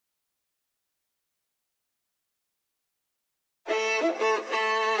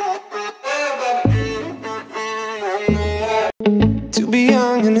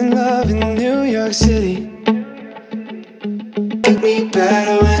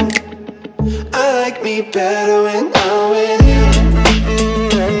be better when I'm with you.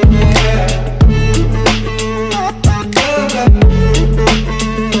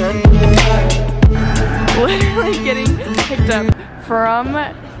 Literally getting picked up from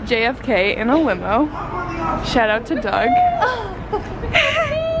JFK in a limo. Shout out to Doug.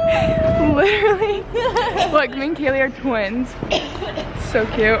 Literally, look, me and Kaylee are twins. So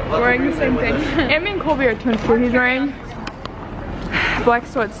cute. We're wearing the same thing. And me and Colby are twins too. He's wearing black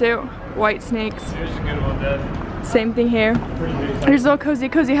sweatsuit, white snakes. Same thing here. Here's a little cozy.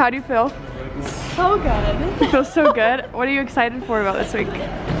 Cozy, how do you feel? So good. You feel so good. What are you excited for about this week?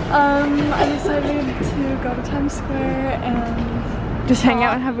 I'm excited to go to Times Square and just hang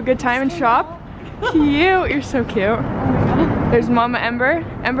out and have a good time and shop. Cute. You're so cute. There's Mama Ember.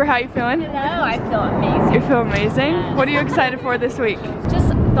 Ember, how you feeling? Hello, I feel amazing. You feel amazing? Yes. What are you excited for this week? Just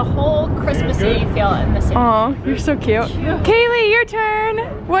the whole Christmassy feel in the city. Oh, you're so cute. Kaylee, your turn.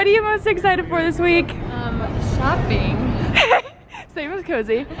 What are you most excited for this week? Shopping. Same as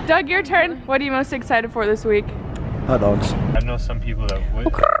Cozy. Doug, your turn. What are you most excited for this week? Hot dogs. I know some people that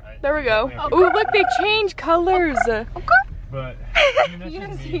would. There we go. Ooh, look, they change colors. But I mean,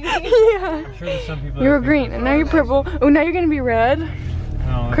 that's just me. Yeah. I'm sure there's some people. You were green, and now you're purple. Oh, now you're gonna be red.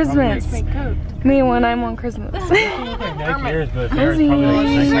 No, Christmas. Me when I'm on Christmas. Like years, but there's probably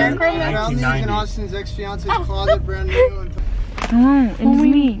like 1990. Austin's ex-fiance's closet, brand new. Oh, it's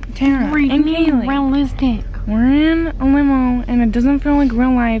me, Tara, and Kaylee. Realistic. We're in a limo, and it doesn't feel like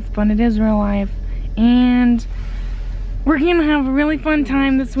real life, but it is real life. And we're gonna have a really fun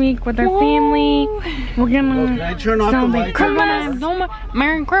time this week with our family. We're gonna celebrate Christmas.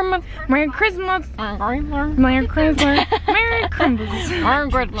 Merry Christmas. Merry Christmas. Merry Chrysler. Merry Christmas.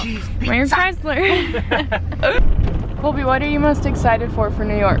 Merry Chrysler. Colby, what are you most excited for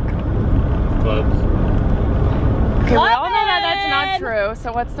New York? Clubs. Okay, we all know that that's not true,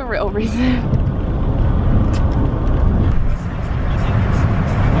 so what's the real reason?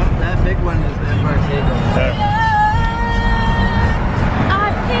 That big one is the Empire State Building.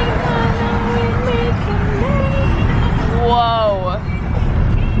 Whoa.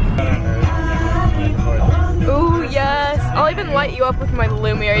 Ooh, yes. I'll even light you up with my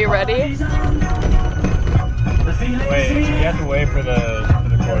Lumi. Are you ready? Wait, you have to wait for the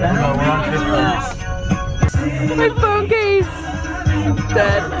quarter. No, we're on Christmas. My phone case.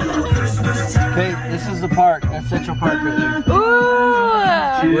 Dead. Okay, this is the park. That's Central Park right there.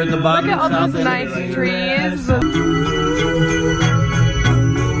 Ooh. We're at the bottom. Look at all those nice trees.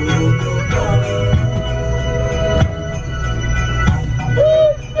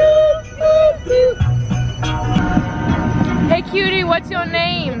 Hey cutie, what's your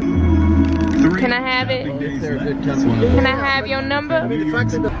name? Can I have it? Can I have your number? Okay, we're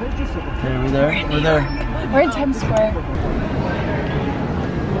there. We're there. We're in Times Square.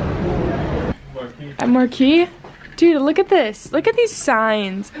 At Marquee? Dude, look at this. Look at these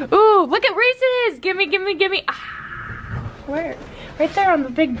signs. Ooh, look at Reese's. Gimme, gimme, gimme. Ah. Where? Right there on the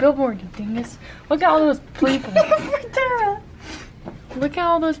big billboard, you dingus. Look at all those people. Right there. Look at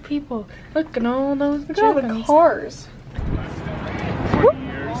all those people. Look at all those chickens. Look at all the cars. Woo.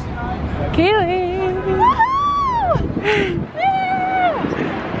 Kaylee.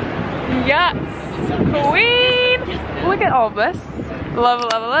 Yes. Queen. Look at all of us. Love,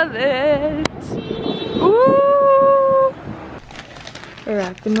 love, love it. Ooh. We're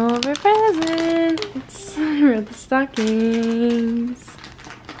wrapping all of our presents. We're at the stockings.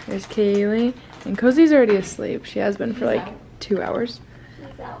 There's Kaylee. And Cozy's already asleep. She has been for like 2 hours.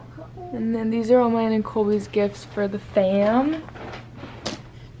 And then these are all mine and Colby's gifts for the fam.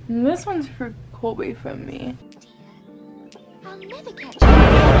 And this one's for Colby from me.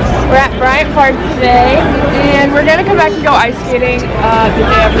 We're at Bryant Park today, and we're gonna come back and go ice skating the day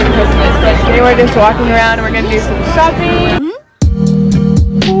after Christmas. But today we're just walking around and we're gonna do some shopping.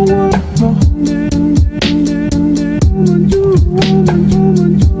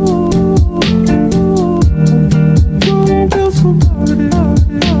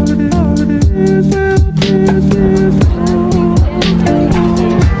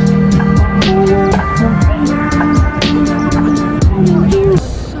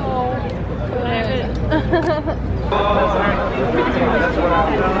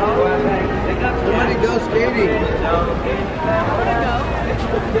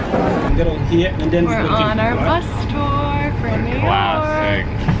 We're on our bus tour for New York.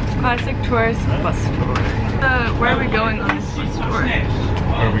 Classic tourist bus tour. Where are we going on this bus tour?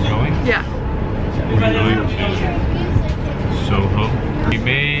 Where are we going? Yeah. We're going to Soho. We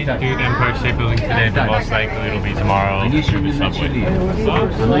may do the Empire State Building today, but most likely it'll be tomorrow through the subway.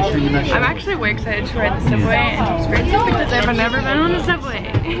 I'm actually way excited to ride the subway and experience it because I've never been on the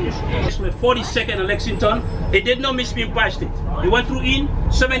subway. 42nd and Lexington. It did not miss me past it. It went through in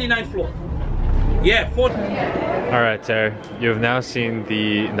 79th floor. Yeah, 40. All right, Tara, you have now seen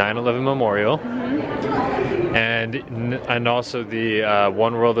the 9/11 Memorial, and also the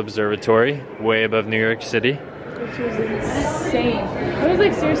One World Observatory way above New York City. Which was insane. It was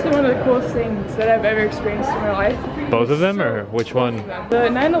like seriously one of the coolest things that I've ever experienced in my life. Both of them, or which one? The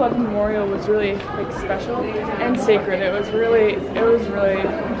 9/11 Memorial was really like special and sacred. It was really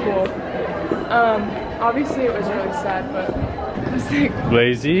cool. Obviously it was really sad, but it was like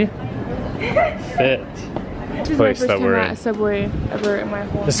Lazy Fit. this is my Place first that time we're at in. a subway ever in my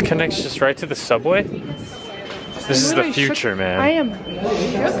whole This life. connects just right to the subway? This is the Literally future, shook- man. I am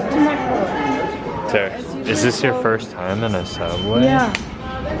shook to my core. Tara, is this your first time in a subway? Yeah.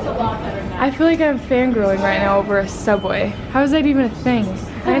 I feel like I'm fangirling right now over a subway. How is that even a thing?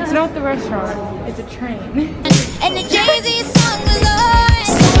 And it's not the restaurant, it's a train. And the Jay-Z song was on.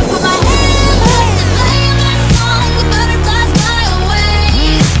 So I put my hands up to play my song. The butterflies fly away.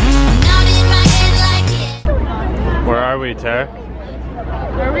 Not in my head like it. Where are we, Tara?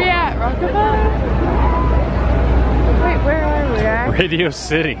 Where are we at? Rockefeller? Wait, where are we at? Radio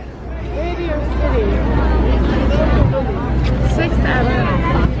City. Radio City. 6th Avenue.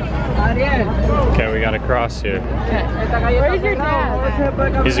 Okay, we gotta cross here. Where's your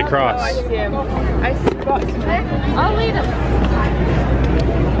dad? He's across. I see him. I'll lead him.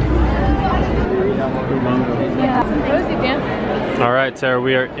 What is he dancing? All right, Tara,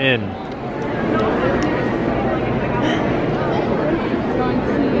 we are in.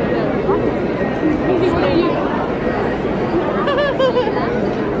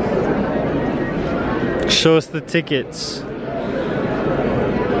 Show us the tickets.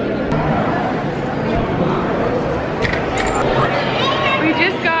 We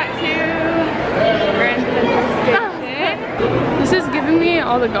just got to Grand Central Station. This is giving me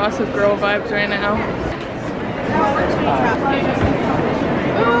all the Gossip Girl vibes right now.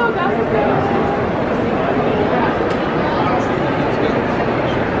 Ooh, Gossip Girl.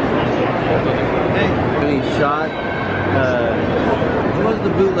 He shot, what was the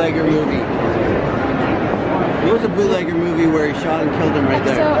bootlegger movie? What was the bootlegger movie where he shot and killed him right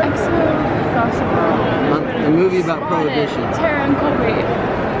there? Gossip Girl. A movie about prohibition. Tara and Colby.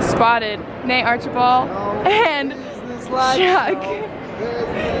 Spotted. Nate Archibald and Chuck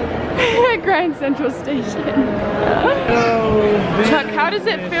at Grand Central Station. Chuck, how does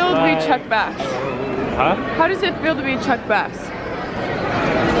it feel to be Chuck Bass? Huh? How does it feel to be Chuck Bass?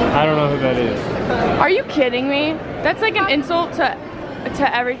 I don't know who that is. Are you kidding me? That's like an insult to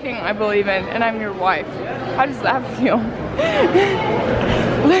everything I believe in, and I'm your wife. How does that feel?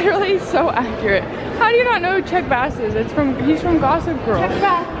 Literally so accurate. How do you not know who Chuck Bass is? He's from Gossip Girl. Chuck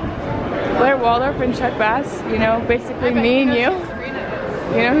Bass. Blair Waldorf and Chuck Bass, you know, basically me and you.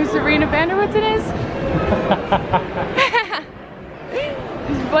 You know who Serena Vanderwoodson is?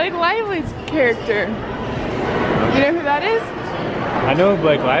 It's Blake Lively's character. You know who that is? I know who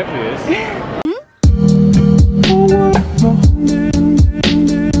Blake Lively is.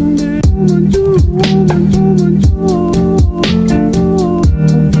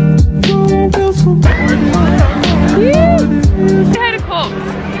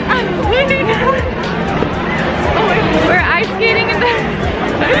 We're ice skating in the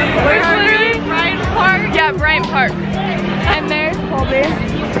Bryant Park. Yeah, Bryant Park. And there's Colby.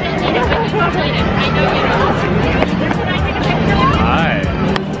 Hi.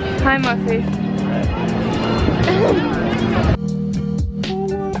 Hi, Muffy.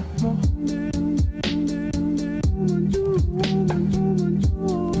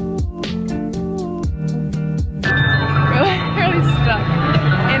 Really stuck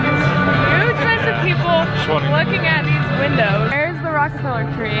in this huge mess of people looking at these windows. There's the Rockefeller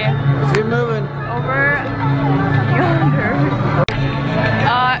tree Keep moving. over yonder.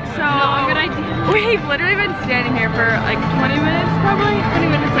 So we've literally been standing here for like 20 minutes probably. 20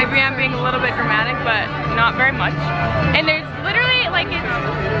 minutes. Maybe I'm being a little bit dramatic, but not very much. And there's literally like it's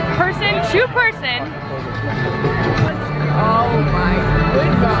person to person. Oh my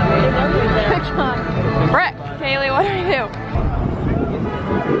good God. Brett, Kaylee, what do we do?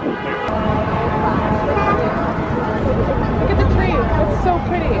 Look at the tree. It's so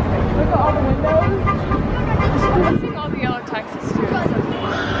pretty. Look at all the windows. I'm seeing all the yellow Texas too.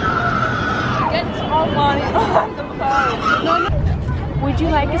 Get all Lonnie on the phone. Would you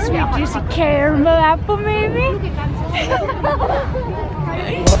like a sweet juicy caramel apple maybe?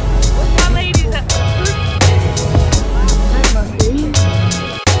 What's my ladies at? Hi, Muffy.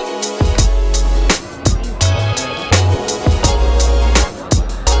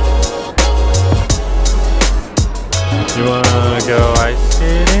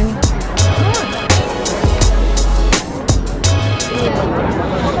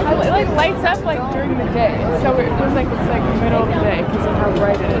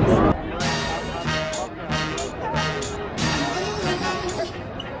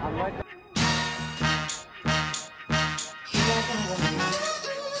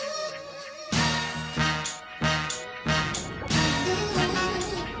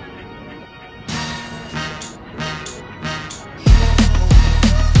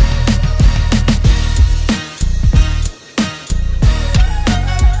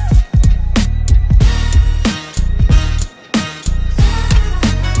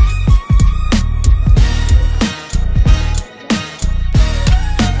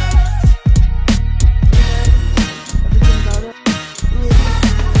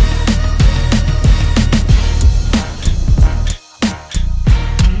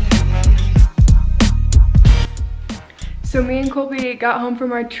 So me and Colby got home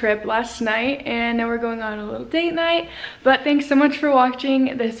from our trip last night and now we're going on a little date night. But thanks so much for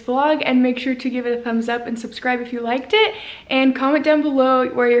watching this vlog and make sure to give it a thumbs up and subscribe if you liked it. And comment down below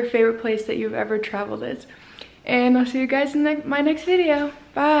where your favorite place that you've ever traveled is. And I'll see you guys in my next video.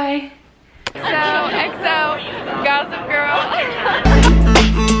 Bye. XO, Gossip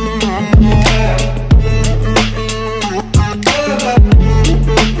Girl.